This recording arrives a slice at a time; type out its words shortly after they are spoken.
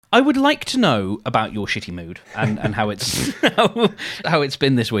I would like to know about your shitty mood and how it's how it's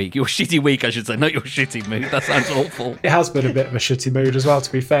been this week. Your shitty week, I should say, not your shitty mood. That sounds awful. It has been a bit of a shitty mood as well,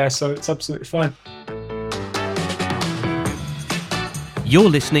 to be fair, so it's absolutely fine. You're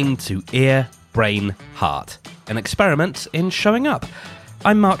listening to Ear, Brain, Heart, an experiment in showing up.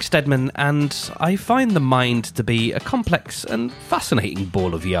 I'm Mark Steadman, and I find the mind to be a complex and fascinating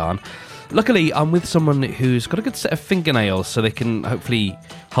ball of yarn. Luckily, I'm with someone who's got a good set of fingernails, so they can hopefully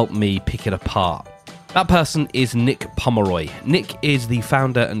help me pick it apart. That person is Nick Pomeroy. Nick is the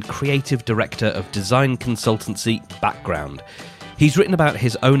founder and creative director of design consultancy Background. He's written about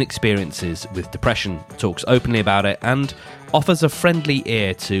his own experiences with depression, talks openly about it, and offers a friendly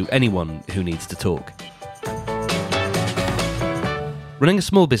ear to anyone who needs to talk. Running a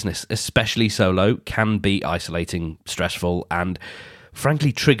small business, especially solo, can be isolating, stressful, and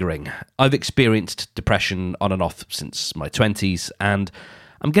frankly triggering. I've experienced depression on and off since my 20s, and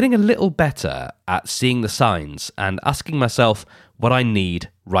I'm getting a little better at seeing the signs and asking myself what I need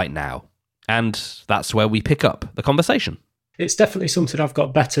right now. And that's where we pick up the conversation. It's definitely something I've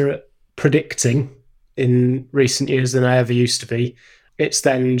got better at predicting in recent years than I ever used to be. It's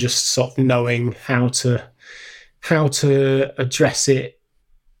then just sort of knowing how to address it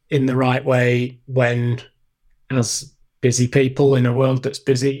in the right way when, as busy people in a world that's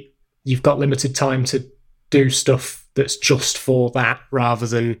busy, you've got limited time to do stuff that's just for that, rather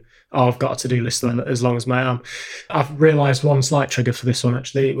than, I've got a to-do list as long as my arm. I've realised one slight trigger for this one,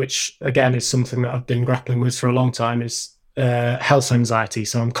 actually, which, again, is something that I've been grappling with for a long time, is health anxiety.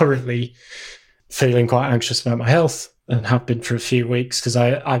 So I'm currently feeling quite anxious about my health and have been for a few weeks because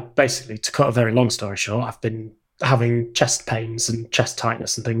I basically, to cut a very long story short, I've been having chest pains and chest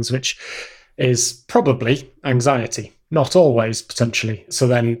tightness and things, which is probably anxiety. Not always, potentially. So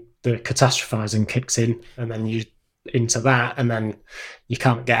then the catastrophizing kicks in, and then you into that, and then you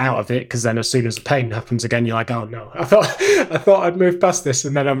can't get out of it, because then as soon as the pain happens again, you're like, oh no, I thought I'd moved past this,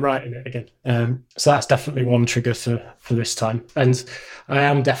 and then I'm right in it again. So that's definitely one trigger for this time, and I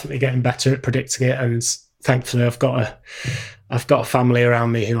am definitely getting better at predicting it, and thankfully I've got a family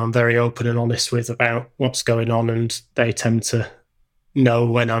around me who I'm very open and honest with about what's going on, and they tend to know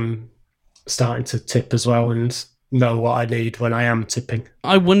when I'm starting to tip as well, and know what I need when I am tipping.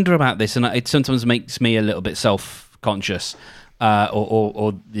 I wonder about this, and it sometimes makes me a little bit self-conscious,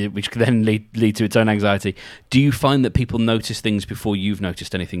 or which can then lead to its own anxiety. Do you find that people notice things before you've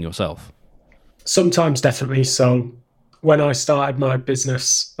noticed anything yourself? Sometimes, definitely. So when I started my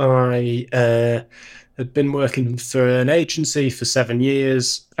business, I had been working for an agency for 7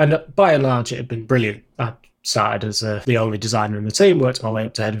 years, and by and large it had been brilliant. I started as the only designer in the team, worked my way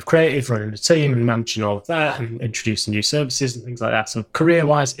up to head of creative, running the team and managing all of that and introducing new services and things like that. So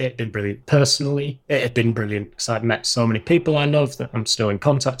career-wise, it had been brilliant. Personally, it had been brilliant because I'd met so many people I love that I'm still in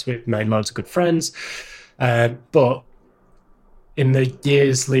contact with, made loads of good friends. But in the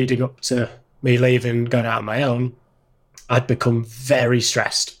years leading up to me leaving, going out on my own, I'd become very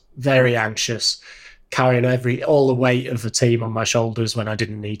stressed, very anxious, carrying all the weight of the team on my shoulders when I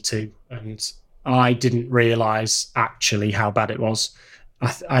didn't need to. And I didn't realise actually how bad it was.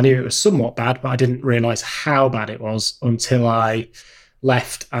 I knew it was somewhat bad, but I didn't realise how bad it was until I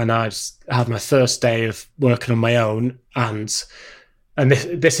left and I had my first day of working on my own. And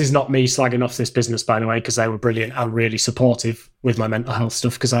this is not me slagging off this business, by the way, because they were brilliant and really supportive with my mental health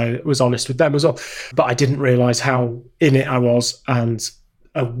stuff, because I was honest with them as well. But I didn't realise how in it I was, and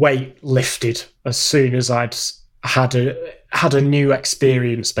a weight lifted as soon as I'd had a new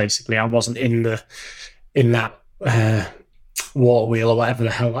experience. Basically, I wasn't in that water wheel or whatever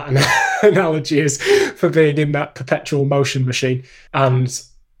the hell that analogy is for being in that perpetual motion machine. And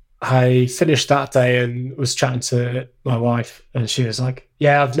I finished that day and was chatting to my wife, and she was like,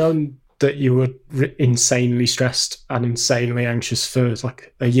 yeah, I've known that you were insanely stressed and insanely anxious for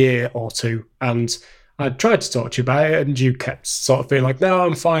like a year or two, and I tried to talk to you about it, and you kept sort of being like, no,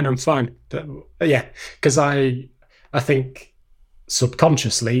 I'm fine. But, yeah, because I think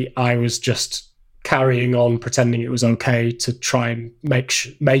subconsciously I was just carrying on, pretending it was okay to try and make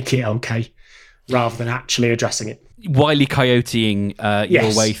it okay, rather than actually addressing it. Wile E. Coyoteing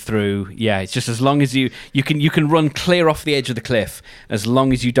your way through. Yeah, it's just as long as you can run clear off the edge of the cliff, as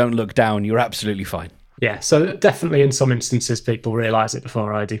long as you don't look down, you're absolutely fine. Yeah, so definitely in some instances people realise it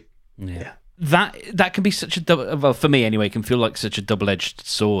before I do. Yeah. That can be such a well, for me anyway, it can feel like such a double-edged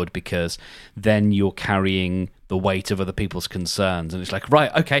sword, because then you're carrying the weight of other people's concerns, and it's like,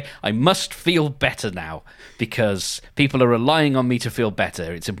 right, okay, I must feel better now because people are relying on me to feel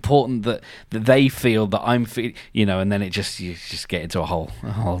better. It's important that they feel that I'm you know, and then you just get into a whole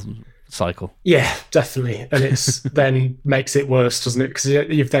cycle. Yeah, definitely. And it's then makes it worse, doesn't it? Because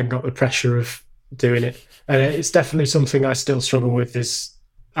you've then got the pressure of doing it. And it's definitely something I still struggle with, is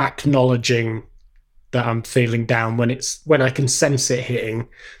acknowledging that I'm feeling down when I can sense it hitting.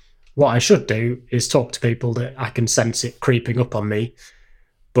 What I should do is talk to people that I can sense it creeping up on me.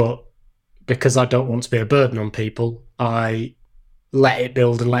 But because I don't want to be a burden on people, I let it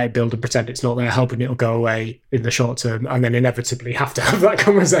build and pretend it's not there, hoping it'll go away in the short term, and then inevitably have to have that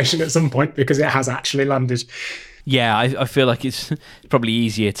conversation at some point because it has actually landed. Yeah, I feel like it's probably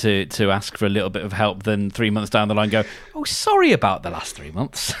easier to ask for a little bit of help than 3 months down the line go, oh, sorry about the last 3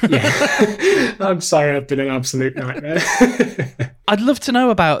 months. Yeah, I'm sorry, I've been an absolute nightmare. I'd love to know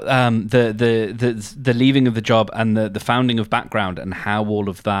about the leaving of the job and the founding of Background, and how all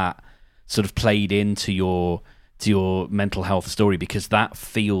of that sort of played into your mental health story, because that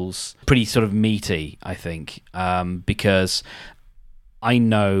feels pretty sort of meaty, I think, because I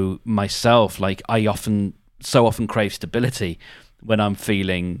know myself, like I so often crave stability when I'm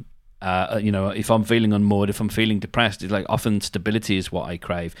feeling, if I'm feeling unmoored, if I'm feeling depressed, it's like often stability is what I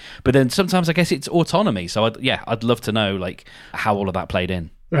crave. But then sometimes I guess it's autonomy. So I'd love to know like how all of that played in.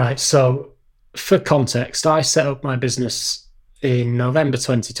 Right. So for context, I set up my business in November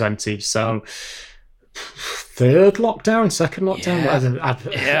 2020. So third lockdown, second lockdown,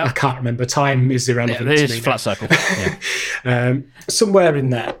 I can't remember. Time is irrelevant to me. It is flat circle. Yeah. Somewhere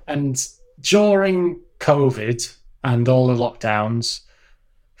in there. And during COVID and all the lockdowns,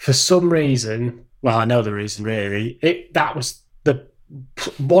 for some reason, well, I know the reason really, that was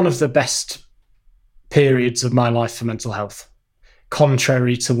one of the best periods of my life for mental health,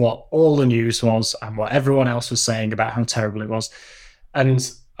 contrary to what all the news was and what everyone else was saying about how terrible it was. And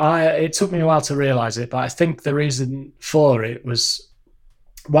it took me a while to realise it, but I think the reason for it was,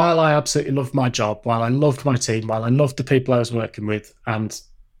 while I absolutely loved my job, while I loved my team, while I loved the people I was working with, and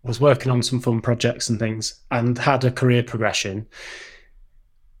was working on some fun projects and things, and had a career progression,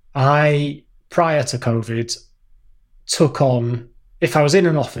 I, prior to COVID, took on, if I was in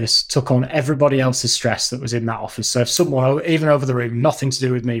an office, took on everybody else's stress that was in that office. So if someone, even over the room, nothing to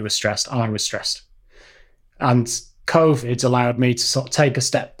do with me, was stressed, I was stressed. And COVID allowed me to sort of take a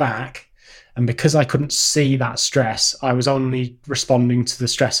step back. And because I couldn't see that stress, I was only responding to the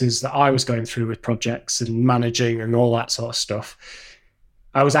stresses that I was going through with projects and managing and all that sort of stuff.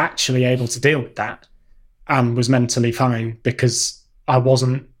 I was actually able to deal with that and was mentally fine, because I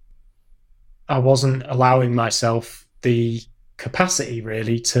wasn't allowing myself the capacity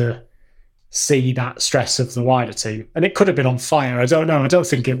really to see that stress of the wider team. And it could have been on fire. I don't know. I don't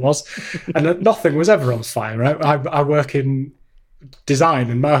think it was. And nothing was ever on fire. I work in design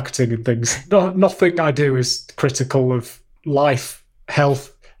and marketing and things. Nothing I do is critical of life,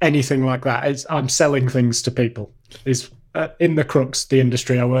 health, anything like that. I'm selling things to people. Is in the crux, the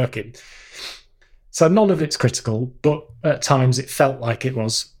industry I work in. So none of it's critical, but at times it felt like it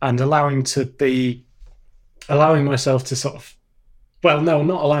was. And allowing myself to sort of, well, no,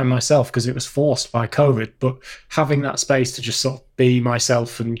 not allowing myself because it was forced by COVID, but having that space to just sort of be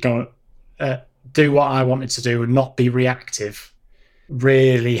myself and go do what I wanted to do and not be reactive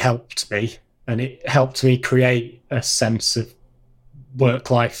really helped me. And it helped me create a sense of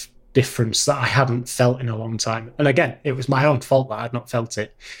work-life difference that I hadn't felt in a long time. And again, it was my own fault that I had not felt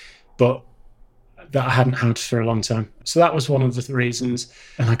it, but that I hadn't had for a long time. So that was one of the reasons.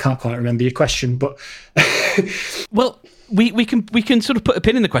 And I can't quite remember your question, but well, we can sort of put a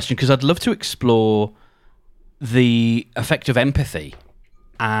pin in the question, because I'd love to explore the effect of empathy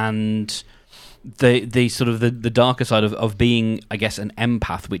and the sort of the darker side of being, I guess, an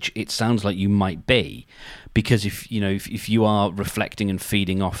empath, which it sounds like you might be, because if you are reflecting and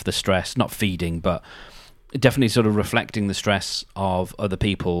feeding off the stress, not feeding, but definitely sort of reflecting the stress of other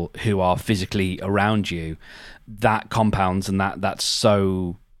people who are physically around you, that compounds, and that's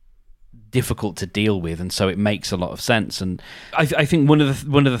so difficult to deal with, and so it makes a lot of sense. And I think one of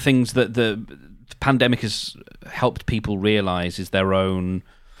the things that the pandemic has helped people realize is their own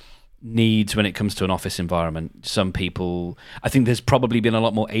needs when it comes to an office environment. Some people, I think there's probably been a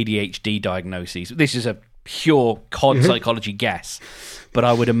lot more ADHD diagnoses. This is a pure COD psychology guess, but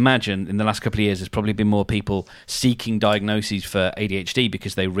I would imagine in the last couple of years there's probably been more people seeking diagnoses for ADHD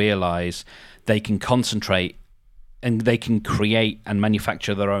because they realize they can concentrate and they can create and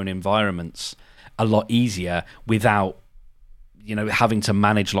manufacture their own environments a lot easier without having to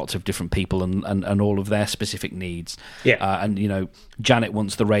manage lots of different people and all of their specific needs. And Janet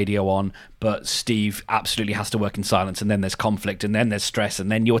wants the radio on, but Steve absolutely has to work in silence, and then there's conflict, and then there's stress,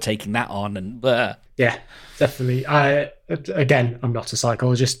 and then you're taking that on, and yeah, definitely. I'm not a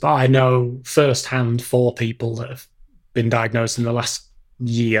psychologist, but I know firsthand 4 people that have been diagnosed in the last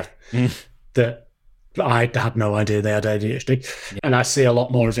year that I had no idea they had ADHD. Yeah. And I see a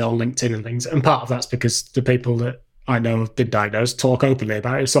lot more of it on LinkedIn and things. And part of that's because the people that I know have been diagnosed talk openly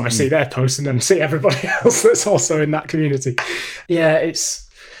about it. So I see their posts and then see everybody else that's also in that community. Yeah, it's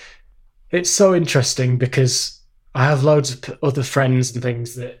so interesting because I have loads of other friends and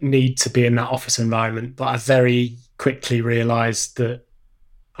things that need to be in that office environment, but I very quickly realised that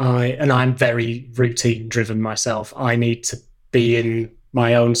I'm very routine driven myself. I need to be in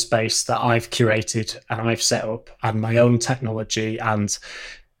my own space that I've curated and I've set up, and my own technology and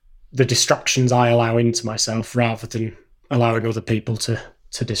the distractions I allow into myself rather than allowing other people to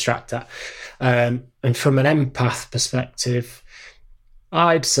distract that. And from an empath perspective,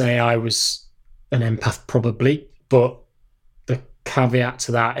 I'd say I was an empath probably, but the caveat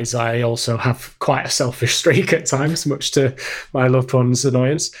to that is I also have quite a selfish streak at times, much to my loved ones'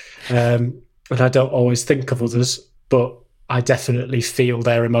 annoyance. And I don't always think of others, but I definitely feel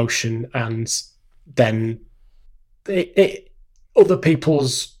their emotion, and then other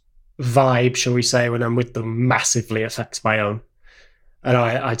people's vibe, shall we say, when I'm with them massively affects my own. And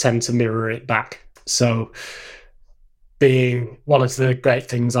I tend to mirror it back. So being one of the great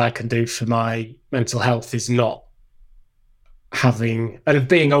things I can do for my mental health is not having, and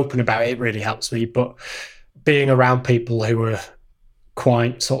being open about it really helps me, but being around people who are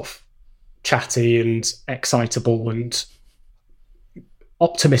quite sort of chatty and excitable and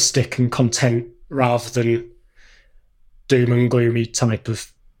optimistic and content rather than doom and gloomy type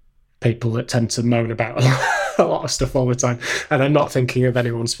of people that tend to moan about a lot of stuff all the time. And I'm not thinking of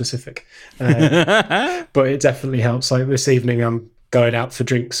anyone specific. But it definitely helps. Like this evening, I'm going out for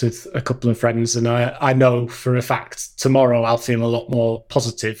drinks with a couple of friends, and I know for a fact tomorrow I'll feel a lot more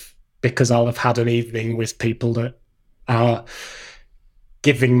positive because I'll have had an evening with people that are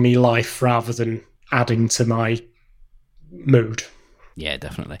giving me life rather than adding to my mood. Yeah,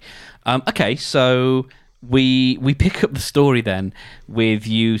 definitely. Okay, so we pick up the story then with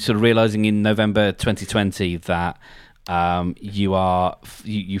you sort of realising in November 2020 that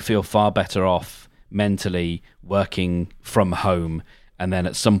you feel far better off mentally working from home, and then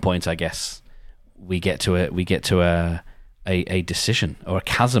at some point, I guess we get to a decision, or a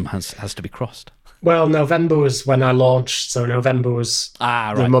chasm has to be crossed. Well, November was when I launched, so November was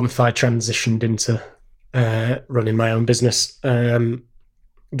the month I transitioned into running my own business.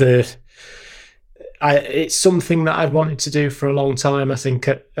 It's something that I'd wanted to do for a long time. I think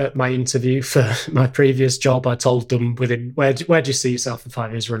at my interview for my previous job, I told them where do you see yourself in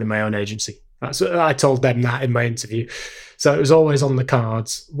 5 years running my own agency? I told them that in my interview. So it was always on the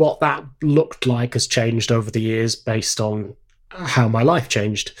cards. What that looked like has changed over the years based on how my life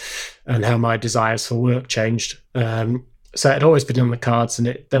changed and how my desires for work changed. So it had always been on the cards,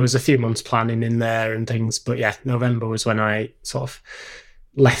 and there was a few months planning in there and things. But yeah, November was when I sort of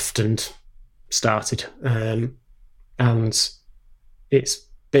left and started. And it's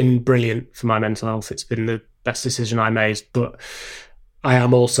been brilliant for my mental health. It's been the best decision I made, but I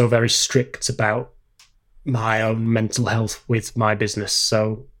am also very strict about my own mental health with my business.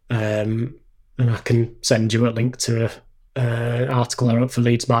 So, and I can send you a link to an article I wrote for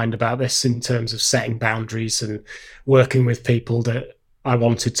Leeds Mind about this in terms of setting boundaries and working with people that I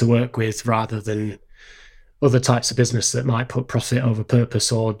wanted to work with rather than other types of business that might put profit over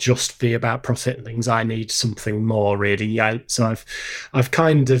purpose or just be about profit and things. I need something more, really. So I've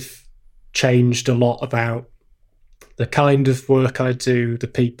kind of changed a lot about the kind of work I do, the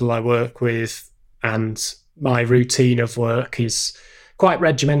people I work with, and my routine of work is quite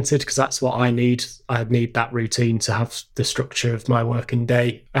regimented because that's what I need. I need that routine to have the structure of my working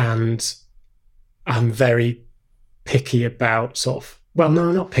day. And I'm very picky about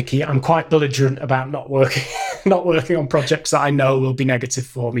not picky. I'm quite belligerent about not working on projects that I know will be negative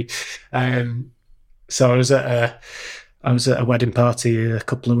for me. So I was at a wedding party a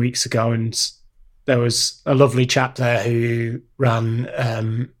couple of weeks ago, and there was a lovely chap there who ran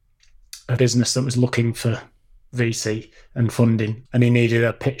a business that was looking for VC and funding, and he needed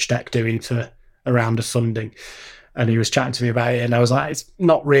a pitch deck doing for a round of funding. And he was chatting to me about it, and I was like, it's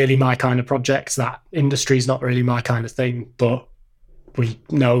not really my kind of project. That industry is not really my kind of thing, but we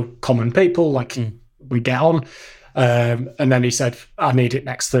know common people, we get on. And then he said, I need it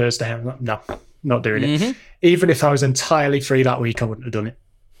next Thursday. I'm like, no, not doing it. Even if I was entirely free that week, I wouldn't have done it.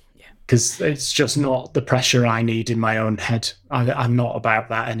 Because it's just not the pressure I need in my own head. I'm not about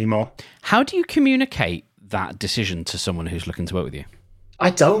that anymore. How do you communicate that decision to someone who's looking to work with you? I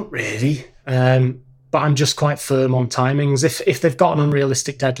don't really, but I'm just quite firm on timings. If they've got an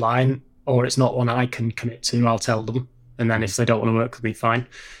unrealistic deadline or it's not one I can commit to, I'll tell them. And then if they don't want to work with me, fine.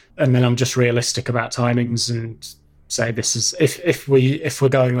 And then I'm just realistic about timings and say this is if we're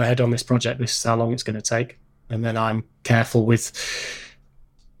going ahead on this project, this is how long it's going to take, and then I'm careful with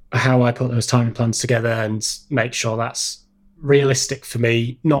how I put those timing plans together and make sure that's realistic for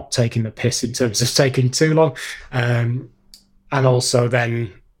me, not taking the piss in terms of taking too long, and also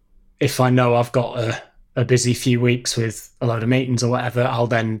then if I know I've got a busy few weeks with a load of meetings or whatever, I'll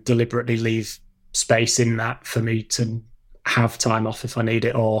then deliberately leave space in that for me to have time off if I need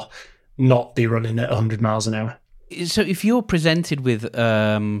it, or not be running at 100 miles an hour. So if you're presented with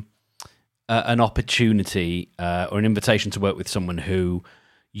an opportunity or an invitation to work with someone who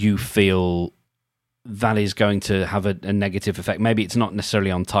you feel that is going to have a negative effect, maybe it's not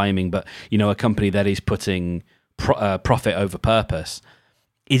necessarily on timing, but a company that is putting profit over purpose,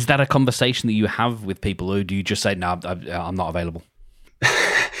 is that a conversation that you have with people, or do you just say, no, I'm not available?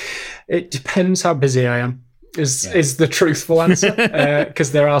 It depends how busy I am, is the truthful answer.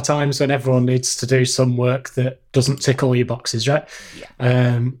 Because there are times when everyone needs to do some work that doesn't tick all your boxes, right?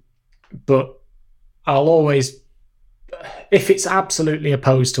 Yeah. But I'll always, if it's absolutely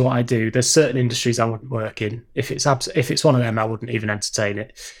opposed to what I do, there's certain industries I wouldn't work in. If it's one of them, I wouldn't even entertain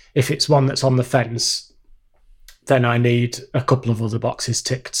it. If it's one that's on the fence, then I need a couple of other boxes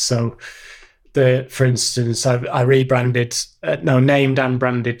ticked. So, for instance, I named and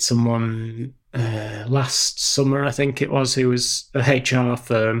branded someone last summer, I think it was, who was a HR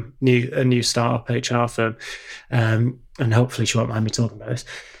firm, a new startup HR firm, and hopefully she won't mind me talking about this.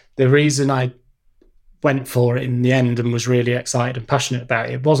 The reason I went for it in the end and was really excited and passionate about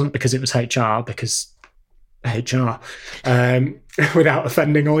it wasn't because it was HR, because HR, without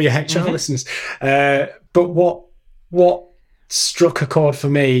offending all your HR listeners, but what struck a chord for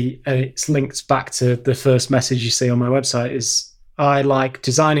me, and it's linked back to the first message you see on my website, is I like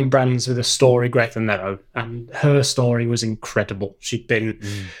designing brands with a story greater than their own. And her story was incredible. She'd been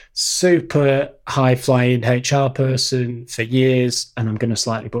super high-flying HR person for years, and I'm going to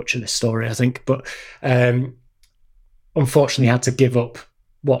slightly butcher this story, I think, but unfortunately had to give up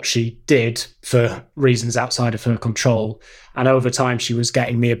what she did for reasons outside of her control. And over time, she was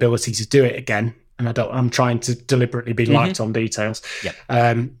getting the ability to do it again. And I'm trying to deliberately be light on details.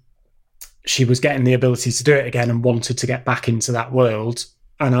 Yep. She was getting the ability to do it again and wanted to get back into that world.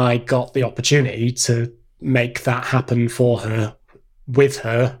 And I got the opportunity to make that happen for her, with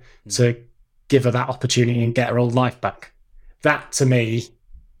her, to give her that opportunity and get her old life back. That, to me,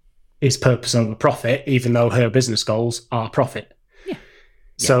 is purpose over profit, even though her business goals are profit. Yeah.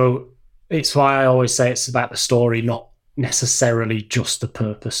 So it's why I always say it's about the story, not necessarily just the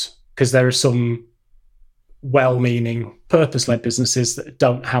purpose. Because there are some well-meaning, purpose-led businesses that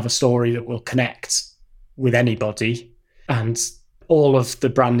don't have a story that will connect with anybody. And all of the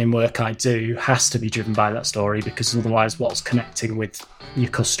branding work I do has to be driven by that story, because otherwise what's connecting with your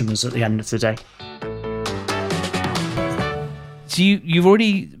customers at the end of the day? So you've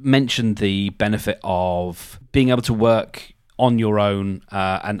already mentioned the benefit of being able to work on your own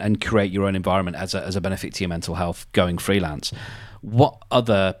and create your own environment as a benefit to your mental health going freelance. What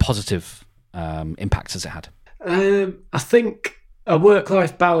other positive impacts has it had? I think a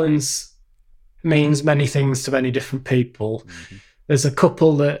work-life balance means many things to many different people. Mm-hmm. There's a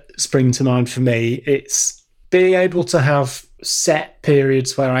couple that spring to mind for me. It's being able to have set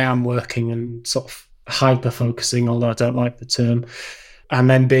periods where I am working and sort of hyper-focusing, although I don't like the term, and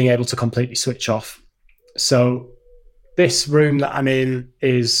then being able to completely switch off. So this room that I'm in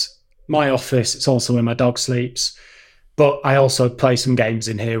is my office. It's also where my dog sleeps. But I also play some games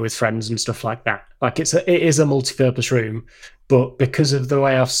in here with friends and stuff like that. Like it is a multi-purpose room, but because of the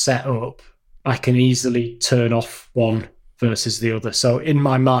way I've set up, I can easily turn off one versus the other. So in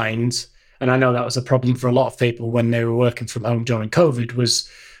my mind, and I know that was a problem for a lot of people when they were working from home during COVID, was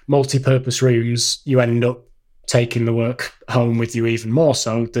multi-purpose rooms, you end up taking the work home with you even more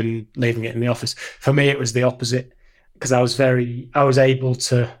so than leaving it in the office. For me, it was the opposite, because I was able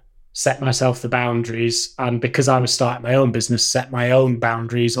to set myself the boundaries, and because I was starting my own business, set my own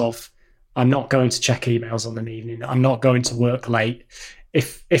boundaries of I'm not going to check emails on an evening. I'm not going to work late.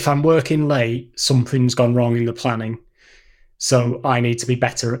 If I'm working late, something's gone wrong in the planning. So I need to be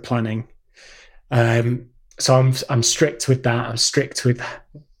better at planning. So I'm strict with that. I'm strict with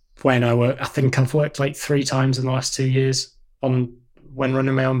when I work. I think I've worked like 3 times in the last 2 years when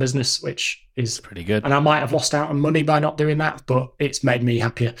running my own business, which is pretty good. And I might have lost out on money by not doing that, but it's made me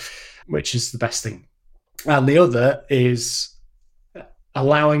happier, which is the best thing. And the other is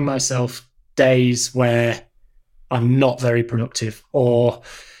allowing myself days where I'm not very productive,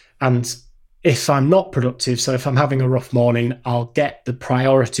 and if I'm not productive, so if I'm having a rough morning, I'll get the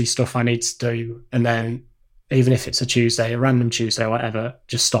priority stuff I need to do, and then even if it's a Tuesday, a random Tuesday, whatever,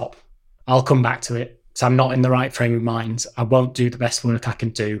 just stop. I'll come back to it So I'm not in the right frame of mind. I won't do the best work I can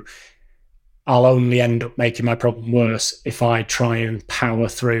do. I'll only end up making my problem worse if I try and power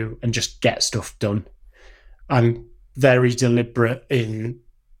through and just get stuff done. I'm very deliberate in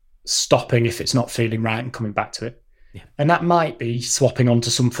stopping if it's not feeling right and coming back to it. Yeah. And that might be swapping onto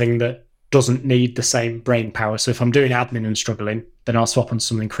something that doesn't need the same brain power. So if I'm doing admin and struggling, then I'll swap onto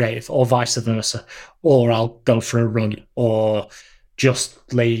something creative, or vice versa. Or I'll go for a run, or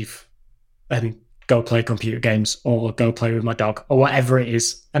just leave and go play computer games, or go play with my dog, or whatever it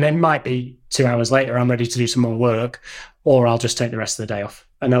is. And it might be 2 hours later, I'm ready to do some more work, or I'll just take the rest of the day off.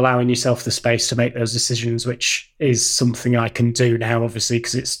 And allowing yourself the space to make those decisions, which is something I can do now, obviously,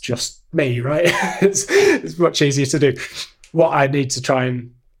 because it's just me, right? it's much easier to do. What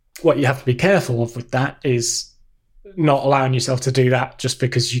you have to be careful of with that is not allowing yourself to do that just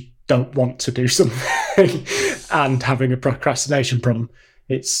because you don't want to do something and having a procrastination problem.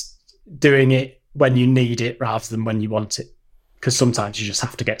 It's doing it when you need it rather than when you want it. Because sometimes you just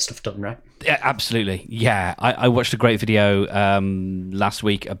have to get stuff done, right? Yeah, absolutely. Yeah, I watched a great video last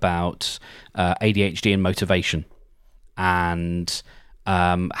week about ADHD and motivation, and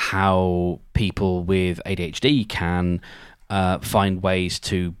how people with ADHD can find ways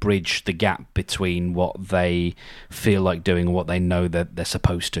to bridge the gap between what they feel like doing and what they know that they're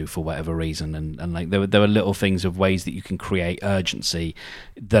supposed to for whatever reason. And like there were little things of ways that you can create urgency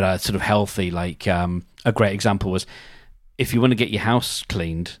that are sort of healthy. Like a great example was, if you want to get your house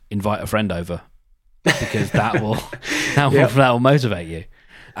cleaned, invite a friend over, because that will motivate you.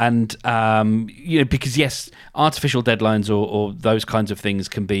 And because yes, artificial deadlines or those kinds of things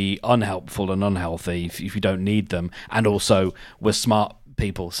can be unhelpful and unhealthy if you don't need them. And also, we're smart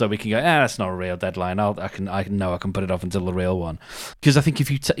people, so we can go, that's not a real deadline. I can put it off until the real one. Because I think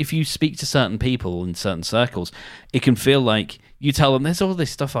if you speak to certain people in certain circles, it can feel like you tell them there's all this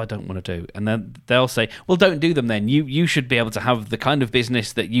stuff I don't want to do, and then they'll say, well, don't do them then. You should be able to have the kind of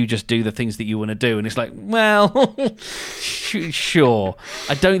business that you just do the things that you want to do. And it's like, well, sure.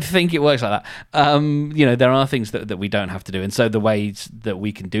 I don't think it works like that. There are things that we don't have to do, and so the ways that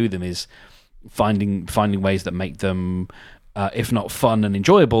we can do them is finding ways that make them, if not fun and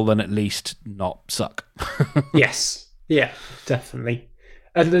enjoyable, then at least not suck. Yes. Yeah, definitely.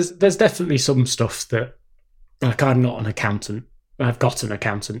 And there's definitely some stuff that, like, I'm not an accountant. I've got an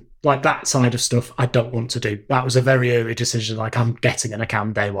accountant. Like, that side of stuff I don't want to do. That was a very early decision. Like, I'm getting an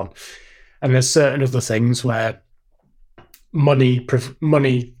accountant day one. And there's certain other things where money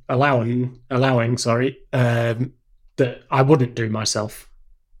allowing, that I wouldn't do myself.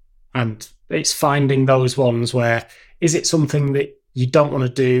 And it's finding those ones where, is it something that you don't want to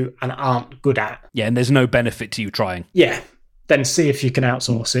do and aren't good at? Yeah, and there's no benefit to you trying. Yeah. Then see if you can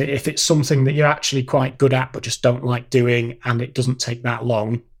outsource it. If it's something that you're actually quite good at but just don't like doing and it doesn't take that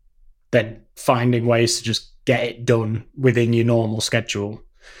long, then finding ways to just get it done within your normal schedule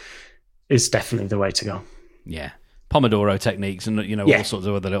is definitely the way to go. Yeah. Pomodoro techniques and all sorts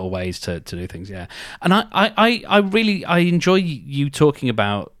of other little ways to do things. Yeah. And I really enjoy you talking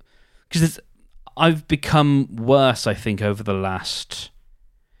about, because I've become worse, I think, over the last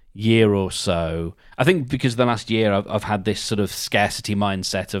year or so. I think because the last year I've had this sort of scarcity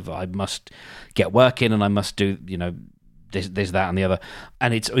mindset of I must get work in and I must do this, that, and the other,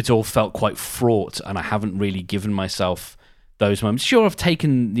 and it's all felt quite fraught, and I haven't really given myself those moments. Sure, I've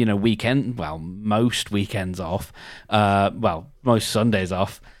taken most weekends off, most Sundays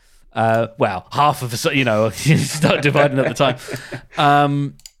off, half of start dividing at the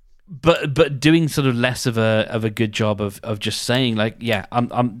time. But doing sort of less of a good job of just saying, like, yeah, I'm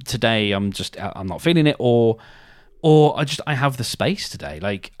not feeling it, or I have the space today.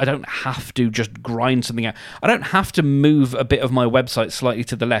 Like, I don't have to just grind something out. I don't have to move a bit of my website slightly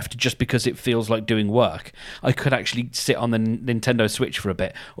to the left just because it feels like doing work. I could actually sit on the Nintendo Switch for a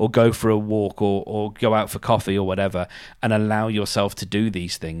bit, or go for a walk, or go out for coffee or whatever, and allow yourself to do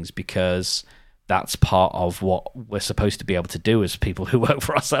these things, because that's part of what we're supposed to be able to do as people who work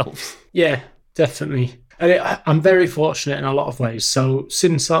for ourselves. Yeah, definitely. And I'm very fortunate in a lot of ways. So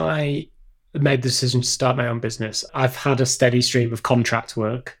since I made the decision to start my own business, I've had a steady stream of contract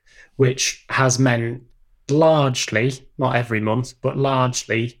work, which has meant largely, not every month, but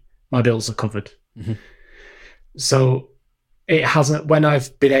largely my bills are covered. Mm-hmm. So it hasn't, when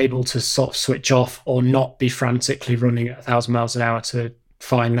I've been able to sort of switch off or not be frantically running at 1,000 miles an hour to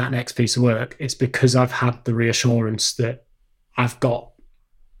find that next piece of work, it's because I've had the reassurance that I've got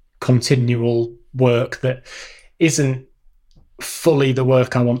continual work that isn't fully the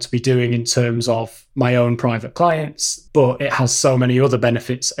work I want to be doing in terms of my own private clients, but it has so many other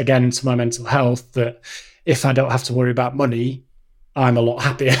benefits, again, to my mental health, that if I don't have to worry about money, I'm a lot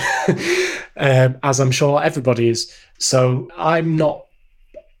happier, as I'm sure everybody is. So I'm not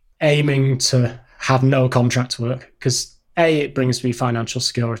aiming to have no contract work because A, it brings me financial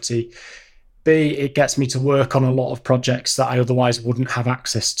security. B, it gets me to work on a lot of projects that I otherwise wouldn't have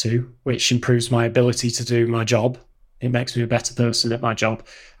access to, which improves my ability to do my job. It makes me a better person at my job.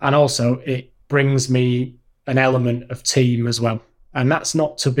 And also it brings me an element of team as well. And that's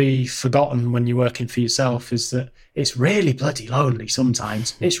not to be forgotten when you're working for yourself, is that it's really bloody lonely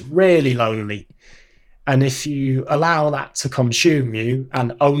sometimes. It's really lonely. And if you allow that to consume you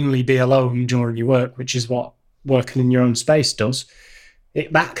and only be alone during your work, which is what working in your own space does,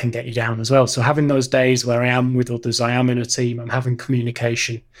 that can get you down as well. So having those days where I am with others, I am in a team, I'm having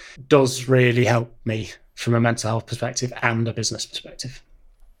communication, does really help me from a mental health perspective and a business perspective.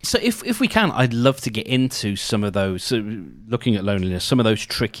 So if we can, I'd love to get into some of those, so looking at loneliness, some of those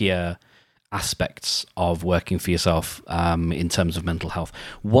trickier aspects of working for yourself in terms of mental health.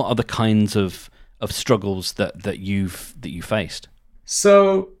 What are the kinds of struggles that you faced?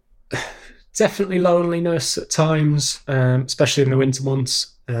 So definitely loneliness at times, especially in the winter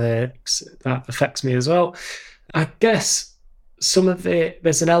months. That affects me as well. I guess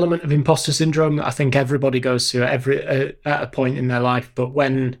there's an element of imposter syndrome that I think everybody goes through at a point in their life. But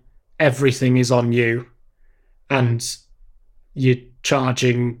when everything is on you and you're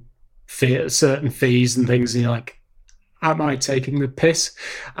charging certain fees and things, and you're like, am I taking the piss?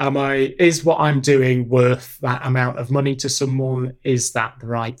 Is what I'm doing worth that amount of money to someone? Is that the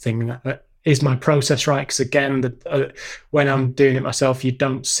right thing? Is my process right? Because again, when I'm doing it myself, you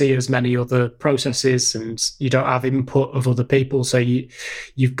don't see as many other processes and you don't have input of other people. So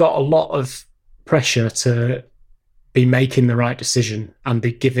you've got a lot of pressure to be making the right decision and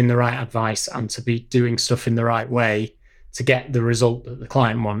be giving the right advice and to be doing stuff in the right way to get the result that the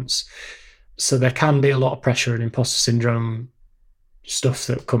client wants. So there can be a lot of pressure and imposter syndrome stuff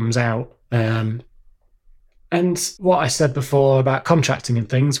that comes out. And what I said before about contracting and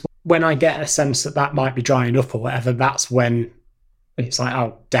things, when I get a sense that might be drying up or whatever, that's when it's like,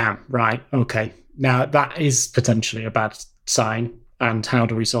 oh, damn, right, okay. Now that is potentially a bad sign. And how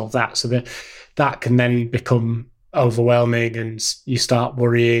do we solve that? So that can then become overwhelming and you start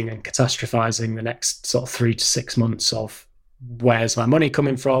worrying and catastrophizing the next sort of 3 to 6 months of where's my money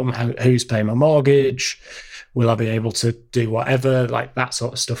coming from? Who's paying my mortgage? Will I be able to do whatever? Like that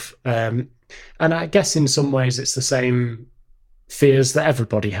sort of stuff. And I guess in some ways it's the same fears that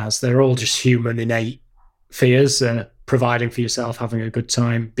everybody has. They're all just human, innate fears, providing for yourself, having a good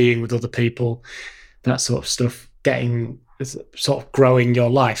time, being with other people, that sort of stuff, sort of growing your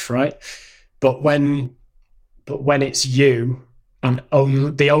life, right? But when it's you and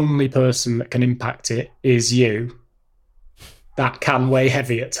the only person that can impact it is you, that can weigh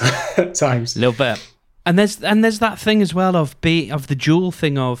heavy at times. A little bit. And there's that thing as well of the dual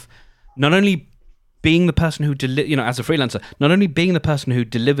thing of not only being the person who as a freelancer, not only being the person who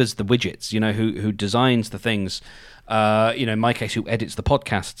delivers the widgets, who designs the things, in my case, who edits the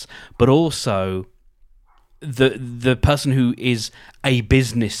podcasts, but also the person who is a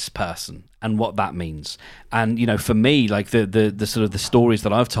business person and what that means. And for me, like the sort of the stories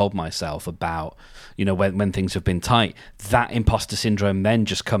that I've told myself about, when things have been tight, that imposter syndrome then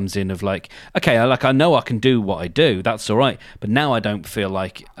just comes in of like, okay, I know I can do what I do, that's all right, but now I don't feel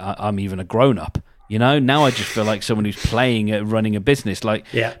like I'm even a grown up. Now I just feel like someone who's playing at running a business,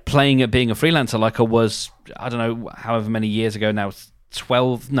 playing at being a freelancer, like I was, I don't know, however many years ago now,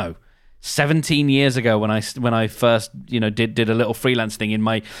 17 years ago when I first, did a little freelance thing in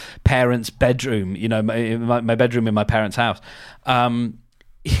my parents' bedroom, my bedroom in my parents' house.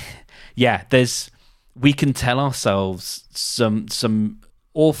 We can tell ourselves some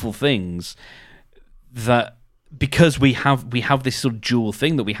awful things that, because we have this sort of dual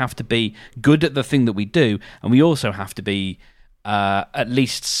thing that we have to be good at the thing that we do, and we also have to be at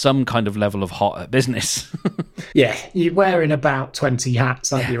least some kind of level of hot at business. Yeah, you're wearing about 20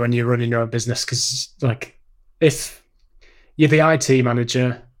 hats, aren't you, when you're running your own business? Because, if you're the IT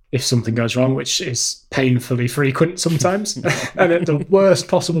manager, if something goes wrong, which is painfully frequent sometimes, and at the worst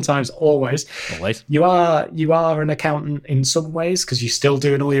possible times, always. You are an accountant in some ways because you're still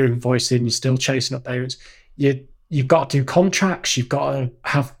doing all your invoicing, you're still chasing up payments. You've got to do contracts, you've got to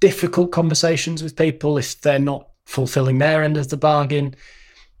have difficult conversations with people if they're not fulfilling their end of the bargain.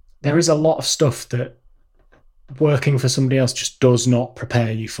 There is a lot of stuff that working for somebody else just does not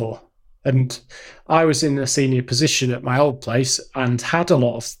prepare you for. And I was in a senior position at my old place and had a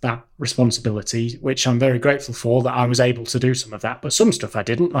lot of that responsibility, which I'm very grateful for, that I was able to do some of that. But some stuff I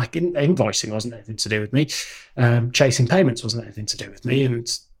didn't, like invoicing wasn't anything to do with me. Chasing payments wasn't anything to do with me.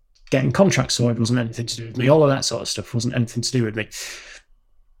 And getting contracts sorted wasn't anything to do with me. All of that sort of stuff wasn't anything to do with me.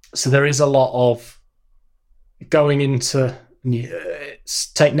 So there is a lot of going into,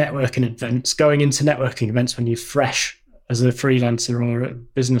 take networking events, going into networking events when you're fresh as a freelancer or a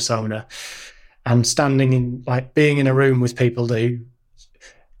business owner, and standing in, like, being in a room with people who,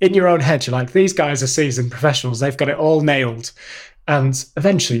 in your own head, you're like, these guys are seasoned professionals. They've got it all nailed. And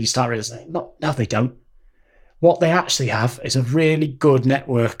eventually you start realizing, no, they don't. What they actually have is a really good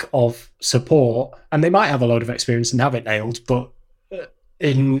network of support, and they might have a load of experience and have it nailed, but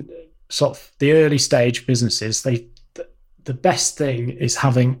in sort of the early stage businesses, the best thing is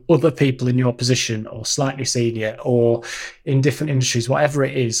having other people in your position or slightly senior or in different industries, whatever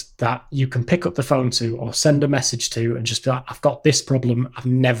it is, that you can pick up the phone to or send a message to and just be like, I've got this problem. I've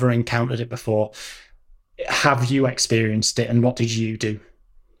never encountered it before. Have you experienced it? And what did you do?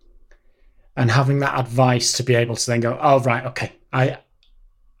 And having that advice to be able to then go, oh, right, okay,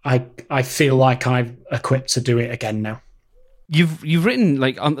 I feel like I'm equipped to do it again now. You've written,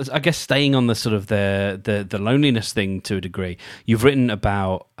 like, I guess staying on the sort of the loneliness thing to a degree. You've written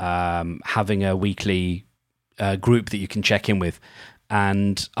about having a weekly group that you can check in with,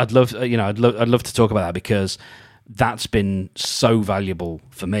 and I'd love to talk about that, because that's been so valuable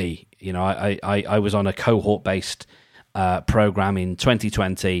for me. You know, I was on a cohort based program in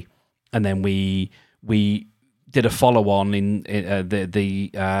 2020. And then we did a follow on in the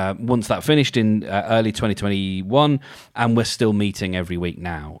once that finished in early 2021, and we're still meeting every week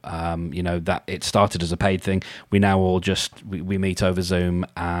now. You know, that it started as a paid thing. We now all just we meet over Zoom,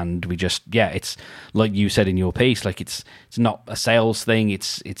 and we just it's like you said in your piece, like it's not a sales thing.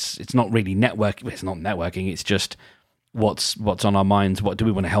 It's not really networking. It's not networking. It's just what's on our minds. What do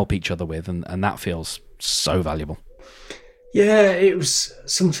we want to help each other with, and that feels so valuable. Yeah, it was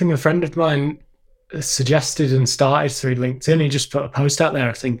something a friend of mine suggested and started through LinkedIn. He just put a post out there,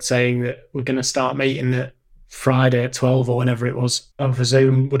 I think, saying that we're going to start meeting at Friday at 12 or whenever it was over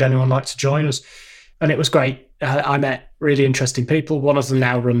Zoom. Would anyone like to join us? And it was great. I met really interesting people. One of them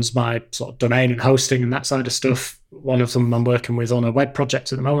now runs my sort of domain and hosting and that side of stuff. One of them I'm working with on a web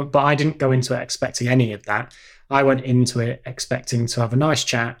project at the moment, but I didn't go into it expecting any of that. I went into it expecting to have a nice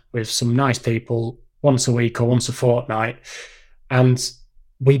chat with some nice people once a week or once a fortnight. And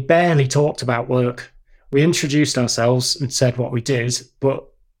we barely talked about work. We introduced ourselves and said what we did, but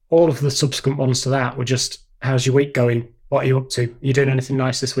all of the subsequent ones to that were just, how's your week going? What are you up to? Are you doing anything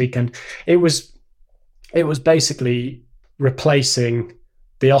nice this weekend? It was basically replacing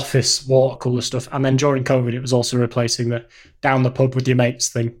the office water cooler stuff. And then during COVID, it was also replacing the down the pub with your mates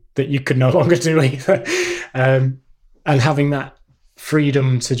thing that you could no longer do either. And having that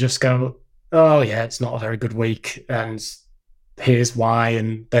freedom to just go, oh yeah, it's not a very good week, and here's why.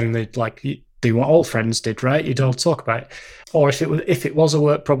 And then they'd like do what all friends did, right? You'd all talk about it. Or if it was a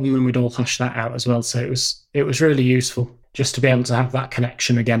work problem, then we'd all hash that out as well. So it was really useful just to be able to have that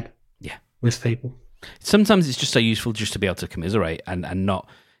connection again. Yeah, with people. Sometimes it's just so useful just to be able to commiserate and not.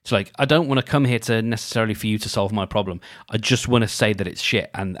 It's like, I don't want to come here to necessarily for you to solve my problem. I just want to say that it's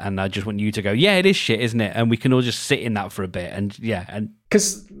shit, and I just want you to go, yeah, it is shit, isn't it? And we can all just sit in that for a bit, and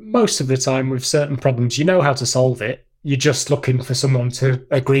because most of the time with certain problems, you know how to solve it. You're just looking for someone to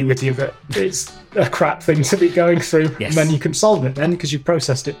agree with you that it's a crap thing to be going through, yes. And then you can solve it then because you've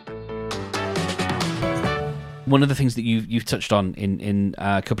processed it. One of the things that you've touched on in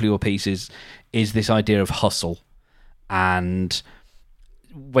a couple of your pieces is this idea of hustle, and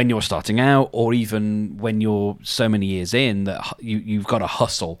when you're starting out, or even when you're so many years in, that you've got to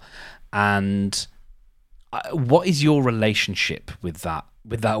hustle. And what is your relationship with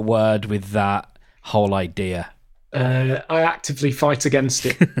that word, with that whole idea? I actively fight against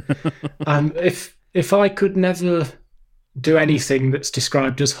it. And if I could never do anything that's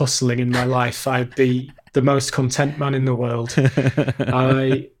described as hustling in my life, I'd be the most content man in the world.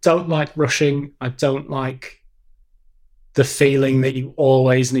 I don't like rushing. I don't like the feeling that you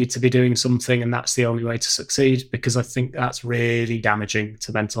always need to be doing something and that's the only way to succeed, because I think that's really damaging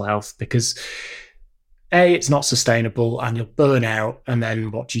to mental health, because A, it's not sustainable and you'll burn out, and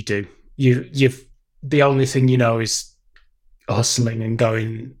then what do you do? You've the only thing you know is hustling and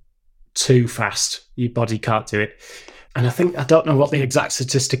going too fast. Your body can't do it. And I don't know what the exact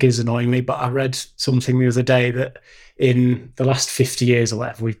statistic is, annoyingly, but I read something the other day that in the last 50 years or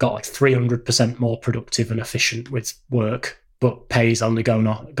whatever, we've got like 300% more productive and efficient with work, but pay's only gone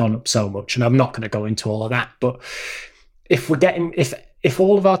up so much. And I'm not going to go into all of that, but if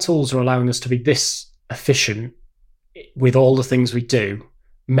all of our tools are allowing us to be this efficient with all the things we do,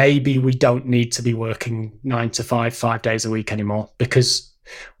 maybe we don't need to be working 9 to 5 days a week anymore, because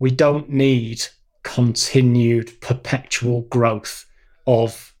we don't need continued perpetual growth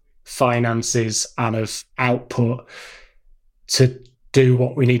of finances and of output to do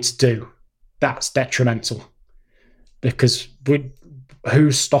what we need to do, that's detrimental. Because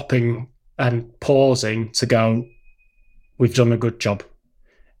who's stopping and pausing to go, we've done a good job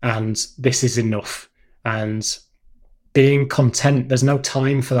and this is enough? And being content, there's no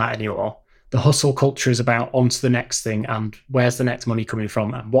time for that anymore. The hustle culture is about on to the next thing and where's the next money coming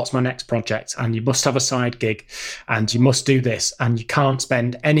from and what's my next project, and you must have a side gig and you must do this, and you can't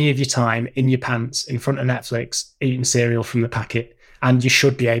spend any of your time in your pants in front of Netflix eating cereal from the packet, and you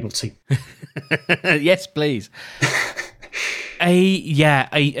should be able to. Yes, please. So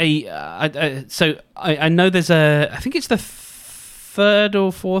I know there's I think it's the third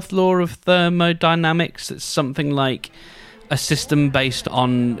or fourth law of thermodynamics. It's something like a system based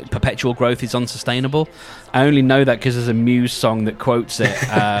on perpetual growth is unsustainable. I only know that because there's a Muse song that quotes it,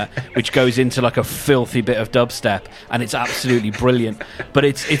 which goes into like a filthy bit of dubstep, and it's absolutely brilliant. But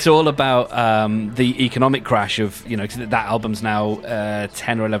it's all about the economic crash of, you know, 'cause that album's now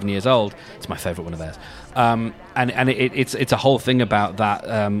 10 or 11 years old. It's my favourite one of theirs. And it's a whole thing about that,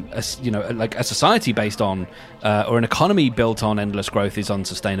 you know, like a society based on or an economy built on endless growth is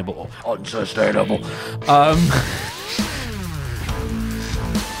unsustainable.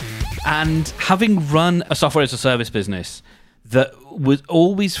 And having run a software as a service business that was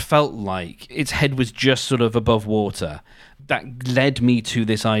always felt like its head was just sort of above water, that led me to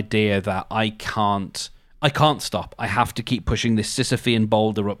this idea that I can't stop. I have to keep pushing this Sisyphean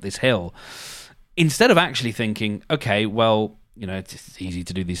boulder up this hill. Instead of actually thinking, okay, well, you know, it's easy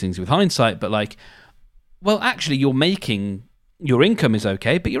to do these things with hindsight, but like, well, actually your income is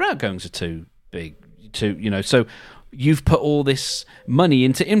okay, but your outgoings are too big, so you've put all this money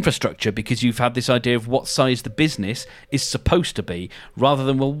into infrastructure because you've had this idea of what size the business is supposed to be, rather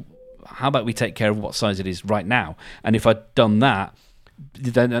than, well, how about we take care of what size it is right now? And if I'd done that,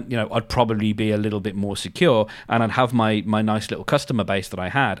 then, you know, I'd probably be a little bit more secure, and I'd have my nice little customer base that I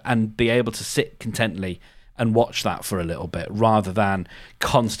had and be able to sit contently and watch that for a little bit, rather than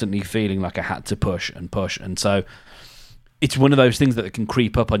constantly feeling like I had to push. And so it's one of those things that can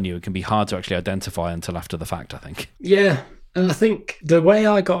creep up on you. It can be hard to actually identify until after the fact, I think. Yeah, and I think the way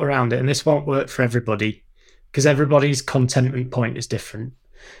I got around it, and this won't work for everybody, because everybody's contentment point is different.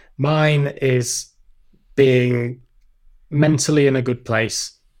 Mine is being mentally in a good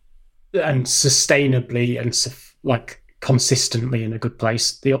place and sustainably and like consistently in a good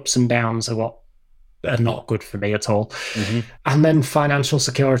place. The ups and downs are what are not good for me at all. Mm-hmm. And then financial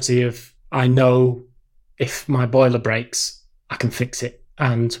security of, I know if my boiler breaks, I can fix it,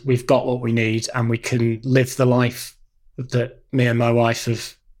 and we've got what we need, and we can live the life that me and my wife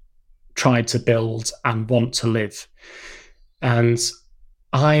have tried to build and want to live. And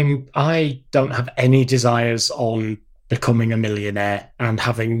I don't have any desires on becoming a millionaire and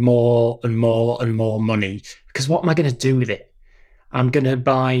having more and more and more money, because what am I going to do with it? I'm going to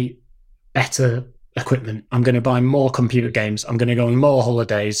buy better equipment. I'm going to buy more computer games. I'm going to go on more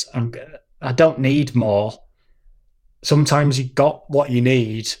holidays. I don't need more. Sometimes you got what you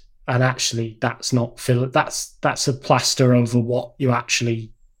need, and actually that's not that's a plaster over what you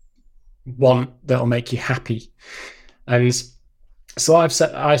actually want that'll make you happy. And so I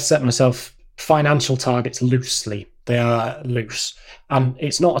set myself financial targets loosely. They are loose, and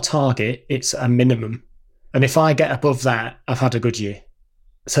it's not a target, it's a minimum. And if I get above that, I've had a good year.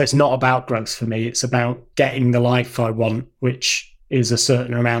 So it's not about growth for me. It's about getting the life I want, which is a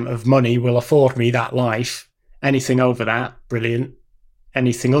certain amount of money will afford me that life. Anything over that, brilliant.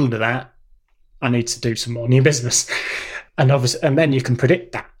 Anything under that, I need to do some more new business. And obviously, and then you can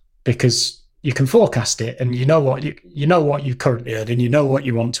predict that, because you can forecast it, and you know what you currently earn, and you know what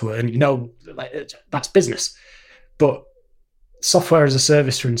you want to earn. You know, like, that's business. But software as a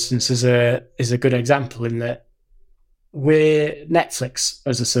service, for instance, is a good example in that we're Netflix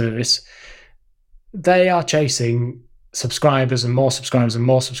as a service. They are chasing subscribers and more subscribers and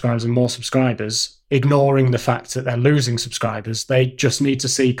more subscribers and more subscribers, ignoring the fact that they're losing subscribers. They just need to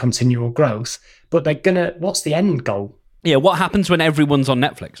see continual growth. But what's the end goal? Yeah, what happens when everyone's on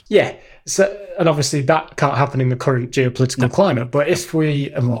Netflix? Yeah, so, and obviously that can't happen in the current geopolitical climate. But if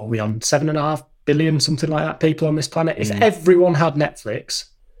we are we on 7.5 billion, something like that, people on this planet, if everyone had Netflix,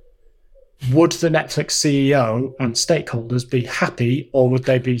 would the Netflix CEO and stakeholders be happy, or would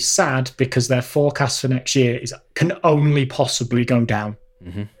they be sad because their forecast for next year can only possibly go down?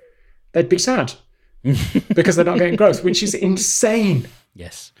 Mm-hmm. They'd be sad because they're not getting growth, which is insane.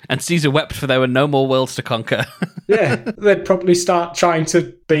 Yes. And Caesar wept, for there were no more worlds to conquer. Yeah, they'd probably start trying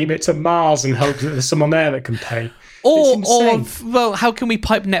to beam it to Mars and hope that there's someone there that can pay. Or insane. well, how can we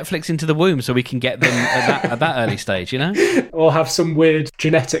pipe Netflix into the womb so we can get them at that early stage, you know? Or have some weird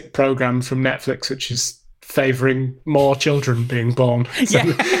genetic program from Netflix which is favouring more children being born. So,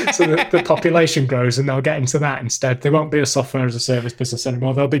 so that the population grows and they'll get into that instead. They won't be a software as a service business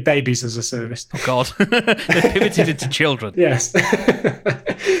anymore. They'll be babies as a service. Oh, God. They've pivoted into children. Yes.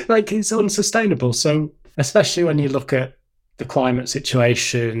 Like, it's unsustainable. So, especially when you look at the climate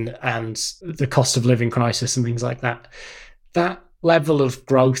situation and the cost of living crisis and things like that, that level of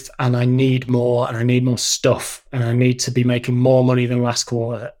growth, and I need more stuff, and I need to be making more money than last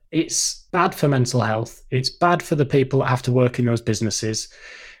quarter, it's bad for mental health. It's bad for the people that have to work in those businesses.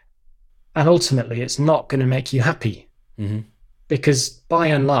 And ultimately, it's not going to make you happy. Mm-hmm. Because by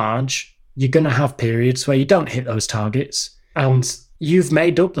and large, you're going to have periods where you don't hit those targets, and you've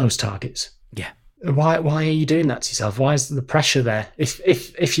made up those targets. Yeah. Why are you doing that to yourself? Why is the pressure there?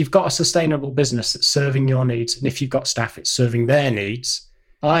 If you've got a sustainable business that's serving your needs, and if you've got staff, it's serving their needs,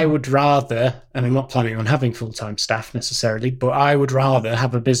 I would rather, and I'm not planning on having full-time staff necessarily, but I would rather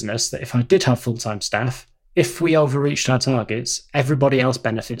have a business that if I did have full-time staff, if we overreached our targets, everybody else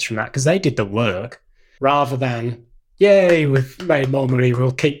benefits from that because they did the work, rather than, yay, we've made more money,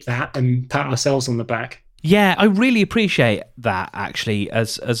 we'll keep that and pat ourselves on the back. Yeah, I really appreciate that, actually,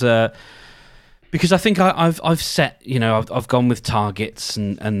 as a... Because I think I've set, I've gone with targets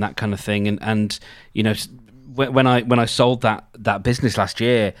and that kind of thing, and when I sold that business last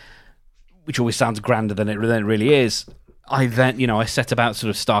year, which always sounds grander than it really is, I then I set about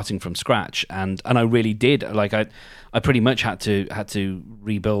sort of starting from scratch, and I really did. Like I pretty much had to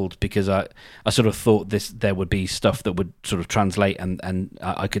rebuild because I sort of thought there would be stuff that would sort of translate and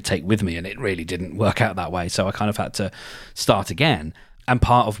I could take with me, and it really didn't work out that way. So I kind of had to start again. And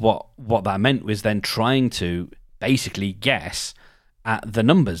part of what that meant was then trying to basically guess at the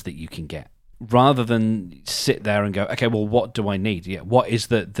numbers that you can get, rather than sit there and go, okay, well, what do I need? Yeah, what is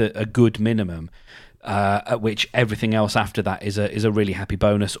a good minimum at which everything else after that is a really happy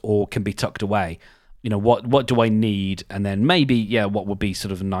bonus or can be tucked away? What do I need? And then maybe, what would be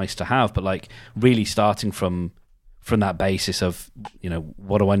sort of nice to have, but like really starting from that basis of,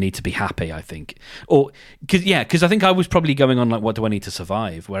 what do I need to be happy, I think. Or, because I think I was probably going on like, what do I need to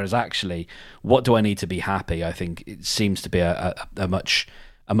survive? Whereas actually, what do I need to be happy? I think it seems to be a much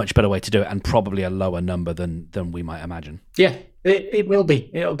better way to do it, and probably a lower number than we might imagine. Yeah, it will be.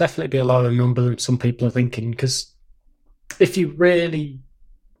 It'll definitely be a lower number than some people are thinking, because if you really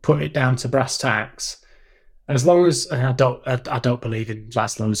put it down to brass tacks, as long as, and I don't believe in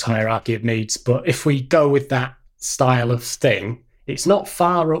Maslow's hierarchy of needs, but if we go with that style of thing, it's not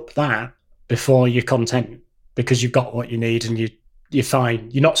far up that before you're content, because you've got what you need and you're fine.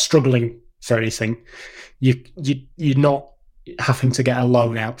 You're not struggling for anything. You're not having to get a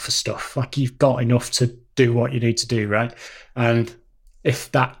loan out for stuff. Like, you've got enough to do what you need to do, right? And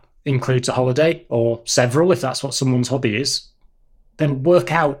if that includes a holiday or several, if that's what someone's hobby is, then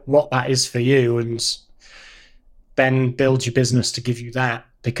work out what that is for you and then build your business to give you that.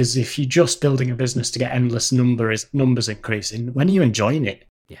 Because if you're just building a business to get endless numbers increasing, when are you enjoying it?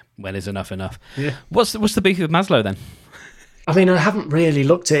 Yeah, when is enough? Yeah. What's the beef with Maslow then? I mean, I haven't really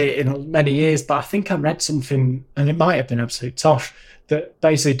looked at it in many years, but I think I read something, and it might have been absolute tosh, that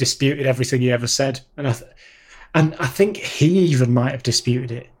basically disputed everything he ever said. And I think he even might have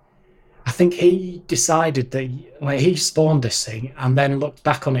disputed it. I think he decided that he spawned this thing and then looked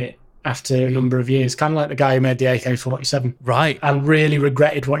back on it after a number of years, kind of like the guy who made the AK-47. Right. And really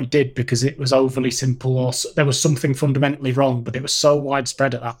regretted what he did because it was overly simple, or there was something fundamentally wrong, but it was so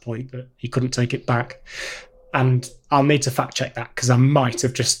widespread at that point that he couldn't take it back. And I'll need to fact check that because I might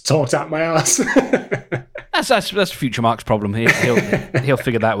have just talked out my ass. That's Future Mark's problem. He'll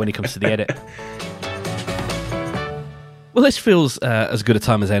figure that when he comes to the edit. Well, this feels as good a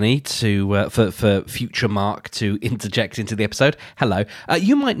time as any for Future Mark to interject into the episode. Hello.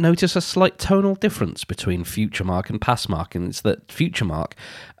 You might notice a slight tonal difference between Future Mark and Past Mark, and it's that Future Mark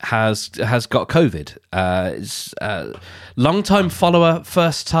has got COVID. Long-time follower,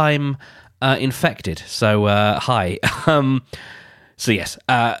 first-time infected. So, hi. So yes,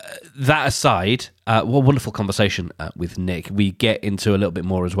 that aside, what a wonderful conversation with Nick. We get into a little bit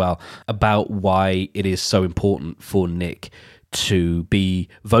more as well about why it is so important for Nick to be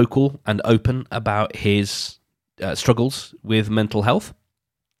vocal and open about his struggles with mental health.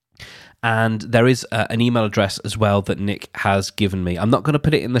 And there is an email address as well that Nick has given me. I'm not going to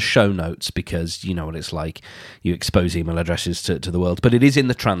put it in the show notes because you know what it's like. You expose email addresses to the world. But it is in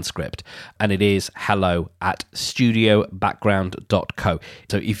the transcript. And it is hello@studiobackground.co.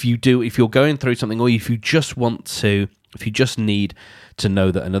 So if you're going through something, or if you just need to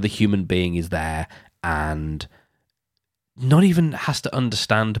know that another human being is there and not even has to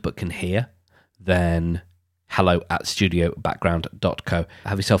understand but can hear, then hello@studiobackground.co.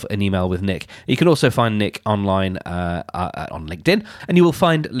 Have yourself an email with Nick. You can also find Nick online on LinkedIn, and you will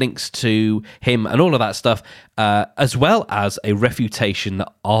find links to him and all of that stuff, as well as a refutation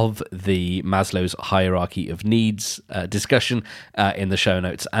of the Maslow's hierarchy of needs discussion in the show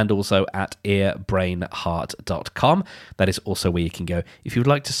notes, and also at earbrainheart.com. That is also where you can go if you would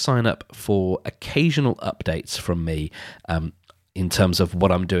like to sign up for occasional updates from me in terms of what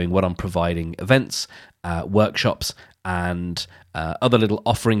I'm doing, what I'm providing, events, workshops, and other little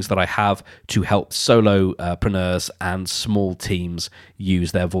offerings that I have to help solopreneurs and small teams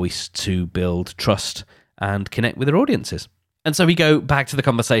use their voice to build trust and connect with their audiences. And so we go back to the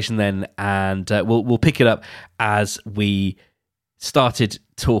conversation then, and we'll pick it up as we started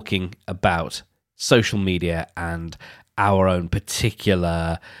talking about social media and our own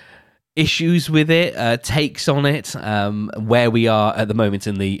particular issues with it, takes on it, where we are at the moment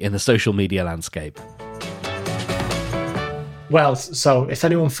in the social media landscape. Well, so if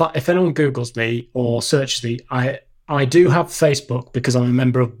anyone Googles me or searches me, I do have Facebook because I'm a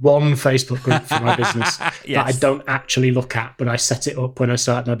member of one Facebook group for my business Yes. that I don't actually look at, but I set it up when I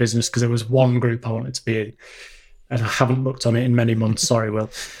started my business because there was one group I wanted to be in, and I haven't looked on it in many months. Sorry, Will.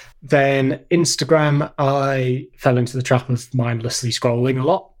 Then Instagram, I fell into the trap of mindlessly scrolling a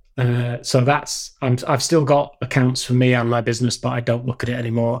lot. So I've still got accounts for me and my business, but I don't look at it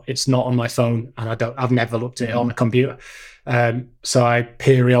anymore. It's not on my phone, and I've never looked at it on the computer. So I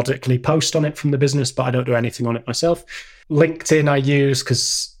periodically post on it from the business, but I don't do anything on it myself. LinkedIn I use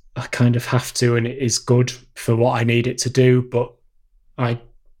because I kind of have to, and it is good for what I need it to do, but I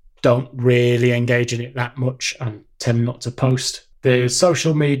don't really engage in it that much and tend not to post. The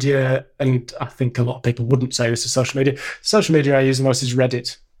social media, and I think a lot of people wouldn't say this is social media. Social media I use the most is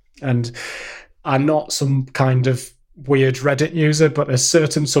Reddit. And I'm not some kind of weird Reddit user, but there's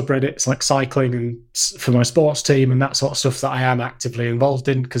certain subreddits like cycling and for my sports team and that sort of stuff that I am actively involved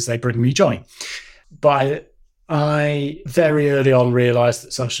in because they bring me joy. But I very early on realised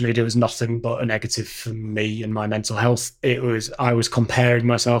that social media was nothing but a negative for me and my mental health. I was comparing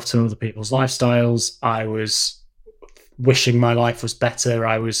myself to other people's lifestyles. I was wishing my life was better.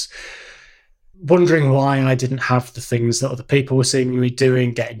 I was wondering why I didn't have the things that other people were seeing me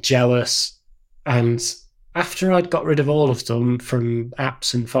doing, getting jealous. And after I'd got rid of all of them from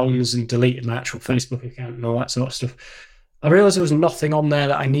apps and phones and deleted my actual Facebook account and all that sort of stuff, I realised there was nothing on there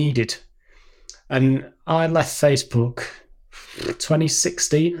that I needed. And I left Facebook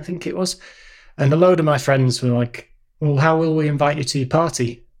 2016, I think it was. And a load of my friends were like, well, how will we invite you to your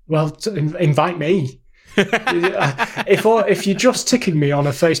party? Well, invite me. If you're just ticking me on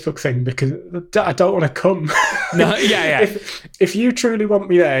a Facebook thing because I don't want to come. No, yeah. If you truly want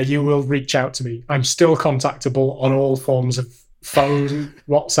me there, you will reach out to me. I'm still contactable on all forms of phone,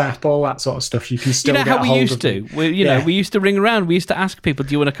 WhatsApp, all that sort of stuff. You can still get how a we hold used of to. me. We used to ring around. We used to ask people,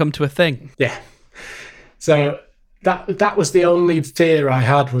 "Do you want to come to a thing?" Yeah. So that was the only fear I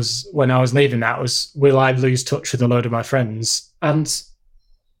had was when I was leaving. That was, will I lose touch with a load of my friends? And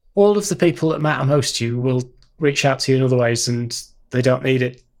all of the people that matter most to you will reach out to you in other ways, and they don't need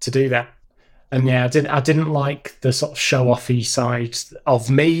it to do that. And yeah, I didn't like the sort of show-offy side of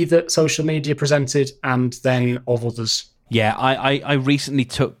me that social media presented, and then of others. Yeah, I recently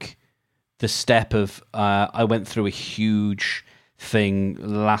took the step of I went through a huge thing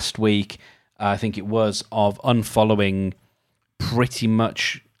last week. I think it was of unfollowing pretty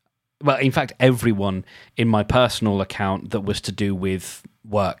much, well, in fact, everyone in my personal account that was to do with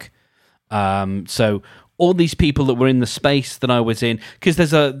work. So all these people that were in the space that I was in, because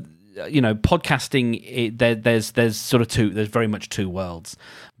there's podcasting, there's sort of there's very much two worlds.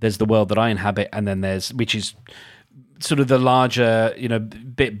 There's the world that I inhabit, and then which is sort of the larger,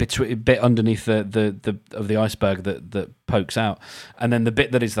 bit underneath the iceberg that pokes out, and then the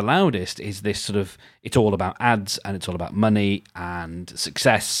bit that is the loudest is this sort of, it's all about ads and it's all about money and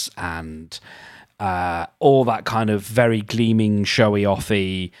success and all that kind of very gleaming, showy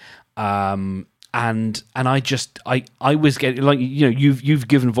offy. And I was getting, like, you've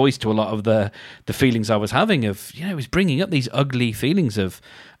given voice to a lot of the feelings I was having of, it was bringing up these ugly feelings of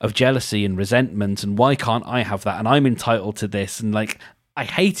jealousy and resentment, and why can't I have that, and I'm entitled to this, and like I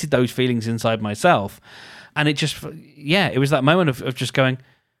hated those feelings inside myself, and it just, it was that moment of just going,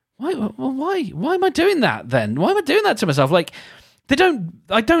 why am I doing that then? Why am I doing that to myself? Like,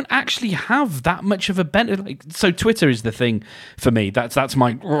 I don't actually have that much of a benefit. Like, so Twitter is the thing for me. That's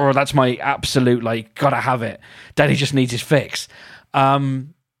my absolute, like, gotta have it. Daddy just needs his fix.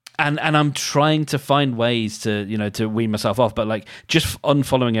 And I'm trying to find ways to wean myself off, but like just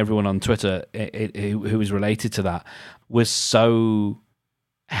unfollowing everyone on Twitter who is related to that was so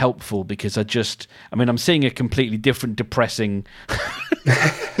helpful, because I'm seeing a completely different depressing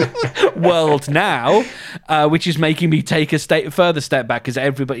world now, which is making me take a further step back, because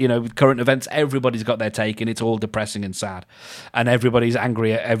everybody, with current events, everybody's got their take and it's all depressing and sad, and everybody's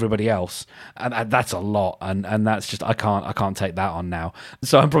angry at everybody else, and that's a lot, and that's just I can't take that on now.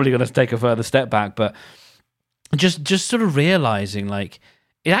 So I'm probably going to take a further step back, but just sort of realizing like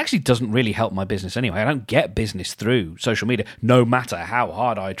it actually doesn't really help my business anyway. I don't get business through social media, no matter how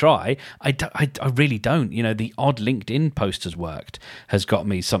hard I try. I really don't. The odd LinkedIn post has got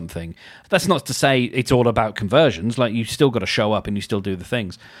me something. That's not to say it's all about conversions. Like, you still got to show up and you still do the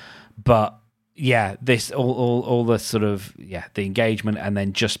things. But yeah, this all the sort of the engagement, and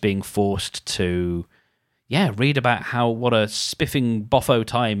then just being forced to read about what a spiffing boffo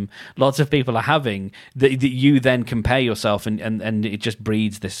time lots of people are having, that you then compare yourself, and it just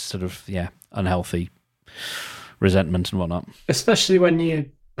breeds this sort of, unhealthy resentment and whatnot. Especially when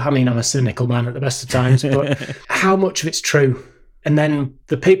I'm a cynical man at the best of times, but how much of it's true? And then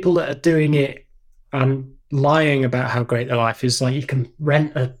the people that are doing it and lying about how great their life is, like, you can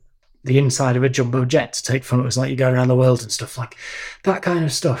rent the inside of a jumbo jet to take photos, like you're going around the world and stuff, like that kind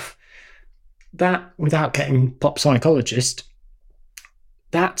of stuff. That, without getting pop psychologist,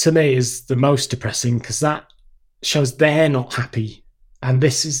 that to me is the most depressing, because that shows they're not happy, and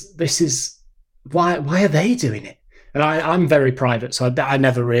this is why are they doing it? And I'm very private, so I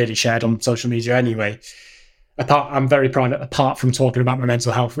never really shared on social media anyway. I'm very private, apart from talking about my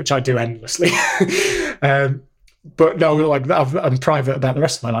mental health, which I do endlessly. But no, like, I'm private about the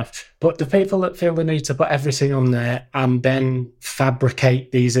rest of my life. But the people that feel the need to put everything on there and then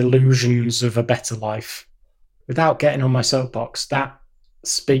fabricate these illusions of a better life, without getting on my soapbox, that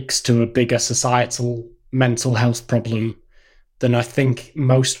speaks to a bigger societal mental health problem than I think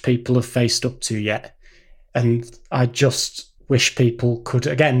most people have faced up to yet. And I just wish people could,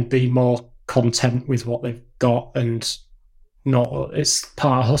 again, be more content with what they've got, and not, it's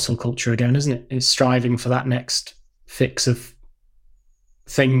part of hustle culture again, isn't it? It's striving for that next fix of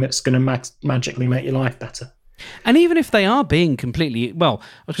thing that's going to magically make your life better. And even if they are being completely,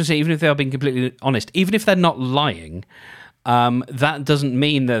 even if they are being completely honest, even if they're not lying, that doesn't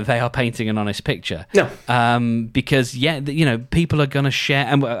mean that they are painting an honest picture. No. Because, people are going to share,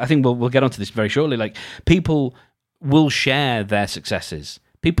 and I think we'll get onto this very shortly, like, people will share their successes.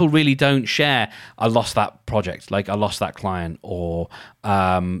 People really don't share, I lost that project, like I lost that client, or,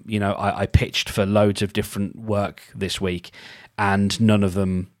 I pitched for loads of different work this week and none of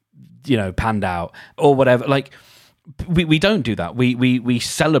them, panned out, or whatever. Like, we don't do that. We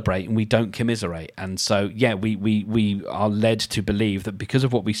celebrate and we don't commiserate. And so, we are led to believe that because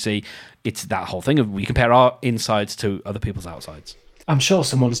of what we see, it's that whole thing of we compare our insides to other people's outsides. I'm sure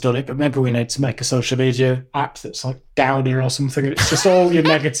someone's done it, but maybe we need to make a social media app that's like Downer or something. It's just all your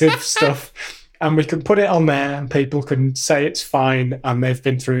negative stuff, and we can put it on there and people can say it's fine and they've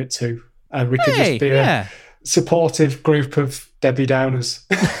been through it too. And we could just be a supportive group of Debbie Downers.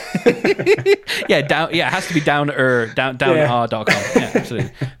 It has to be downer.com. Yeah,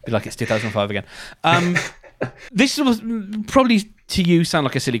 absolutely. Be like it's 2005 again. This was probably to you sound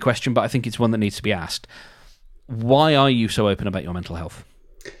like a silly question, but I think it's one that needs to be asked. Why are you so open about your mental health?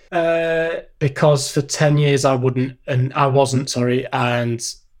 Because for 10 years I wasn't, and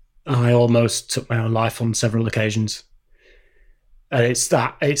I almost took my own life on several occasions. It's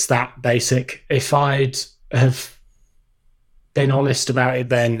that basic. If I'd have been honest about it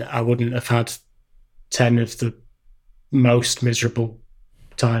then, I wouldn't have had 10 of the most miserable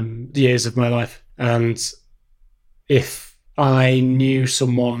years of my life. And if I knew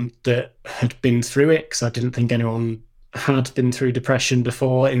someone that had been through it, because I didn't think anyone had been through depression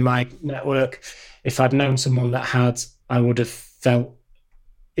before in my network. If I'd known someone that had, I would have felt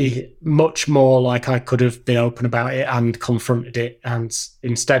much more like I could have been open about it and confronted it. And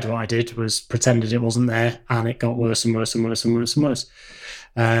instead what I did was pretended it wasn't there, and it got worse and worse and worse and worse and worse.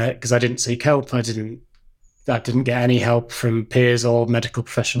 Because I didn't seek help. I didn't get any help from peers or medical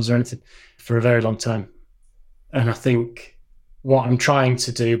professionals or anything for a very long time. And I think what I'm trying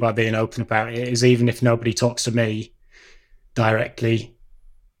to do by being open about it is, even if nobody talks to me directly,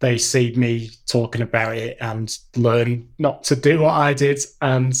 they see me talking about it and learn not to do what I did,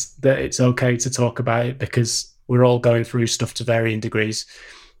 and that it's okay to talk about it, because we're all going through stuff to varying degrees.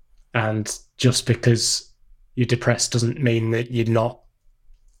 And just because you're depressed doesn't mean that you're not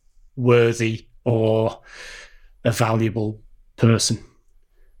worthy or a valuable person,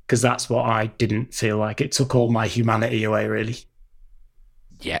 because that's what I didn't feel like. It took all my humanity away, really.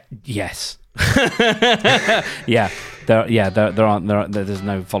 Yeah. Yes. Yeah. There's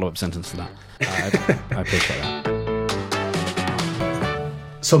no follow-up sentence to that. I appreciate that.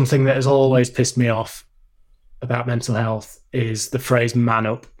 Something that has always pissed me off about mental health is the phrase "man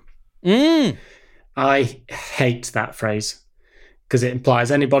up." I hate that phrase because it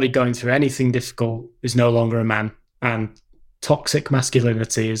implies anybody going through anything difficult is no longer a man, and toxic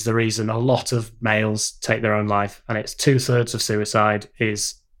masculinity is the reason a lot of males take their own life, and it's 2/3 of suicide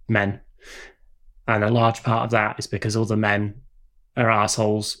is men. And a large part of that is because other men are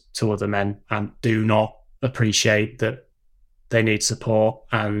assholes to other men and do not appreciate that they need support.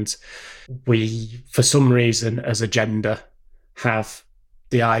 And we, for some reason, as a gender, have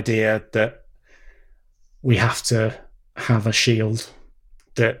the idea that we have to have a shield,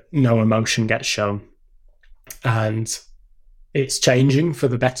 that no emotion gets shown. And it's changing for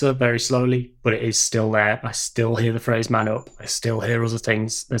the better very slowly, but it is still there. I still hear the phrase "man up." I still hear other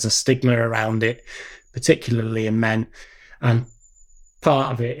things. There's a stigma around it, particularly in men. And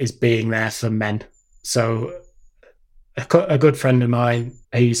part of it is being there for men. So a good friend of mine,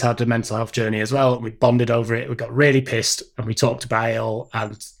 he's had a mental health journey as well. We bonded over it. We got really pissed and we talked about it all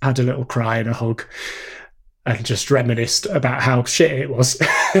and had a little cry and a hug and just reminisced about how shit it was.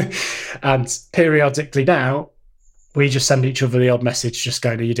 And periodically now, we just send each other the odd message just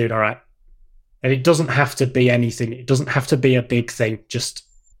going, "Are you doing all right?" And it doesn't have to be anything. It doesn't have to be a big thing. Just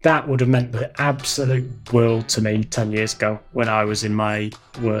that would have meant the absolute world to me 10 years ago when I was in my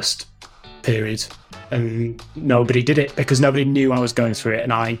worst period. And nobody did it because nobody knew I was going through it.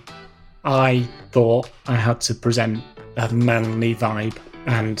 And I thought I had to present a manly vibe.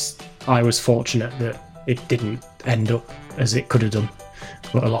 And I was fortunate that it didn't end up as it could have done.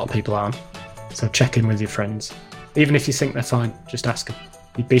 But a lot of people aren't. So check in with your friends. Even if you think they're fine, just ask them.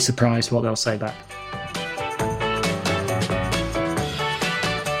 You'd be surprised what they'll say back.